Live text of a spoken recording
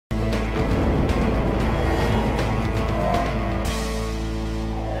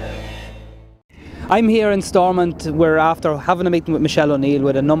I'm here in Stormont. We're after having a meeting with Michelle O'Neill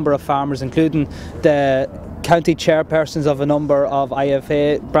with a number of farmers, including the county chairpersons of a number of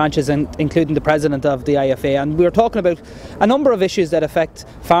IFA branches, and including the president of the IFA, and we were talking about a number of issues that affect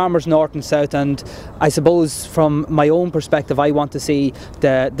farmers north and south. And I suppose from my own perspective, I want to see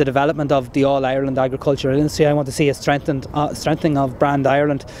the development of the All-Ireland agricultural industry. I want to see a strengthening of Brand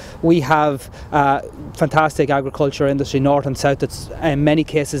Ireland. We have fantastic agricultural industry north and south that's in many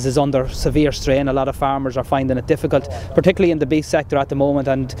cases is under severe strain. A lot of farmers are finding it difficult, particularly in the beef sector at the moment,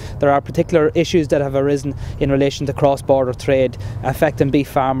 and there are particular issues that have arisen in relation to cross-border trade affecting beef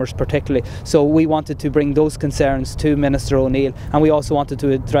farmers particularly. So we wanted to bring those concerns to Minister O'Neill, and we also wanted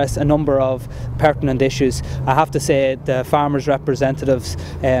to address a number of pertinent issues. I have to say the farmers' representatives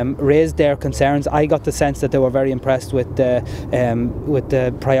raised their concerns. I got the sense that they were very impressed with the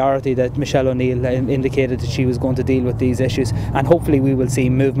priority that Michelle O'Neill indicated that she was going to deal with these issues, and hopefully we will see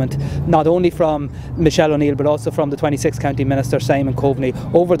movement not only from Michelle O'Neill but also from the 26th County Minister Simon Coveney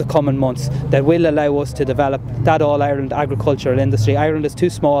over the coming months that will allow us to develop that All-Ireland agricultural industry. Ireland is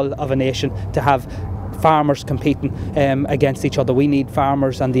too small of a nation to have farmers competing against each other. We need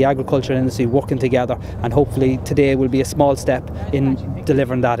farmers and the agricultural industry working together, and hopefully today will be a small step in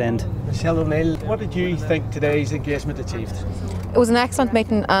delivering that end. Michelle O'Neill, what did you think today's engagement achieved? It was an excellent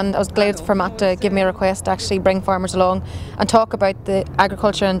meeting, and I was glad for Matt to give me a request to actually bring farmers along and talk about the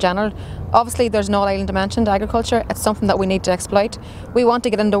agriculture in general. Obviously there's an all-island dimension to agriculture. It's something that we need to exploit. We want to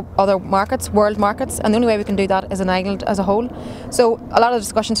get into other markets, world markets, and the only way we can do that is an island as a whole. So a lot of the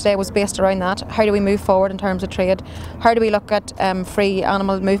discussion today was based around that. How do we move forward in terms of trade? How do we look at free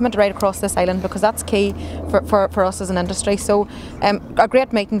animal movement right across this island, because that's key for us as an industry. So a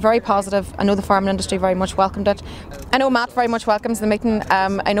great meeting, very positive. I know the farming industry very much welcomed it. I know Matt very much welcomes the meeting.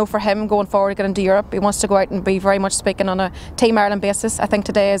 I know for him going forward, getting into Europe, he wants to go out and be very much speaking on a Team Ireland basis. I think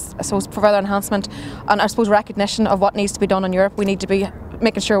today is, I suppose, for further enhancement and I suppose recognition of what needs to be done in Europe. We need to be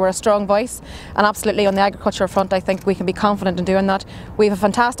making sure we're a strong voice, and absolutely on the agricultural front I think we can be confident in doing that. We have a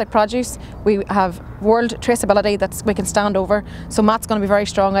fantastic produce, we have world traceability that we can stand over, so Matt's going to be very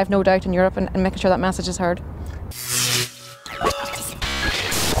strong, I have no doubt, in Europe, and making sure that message is heard.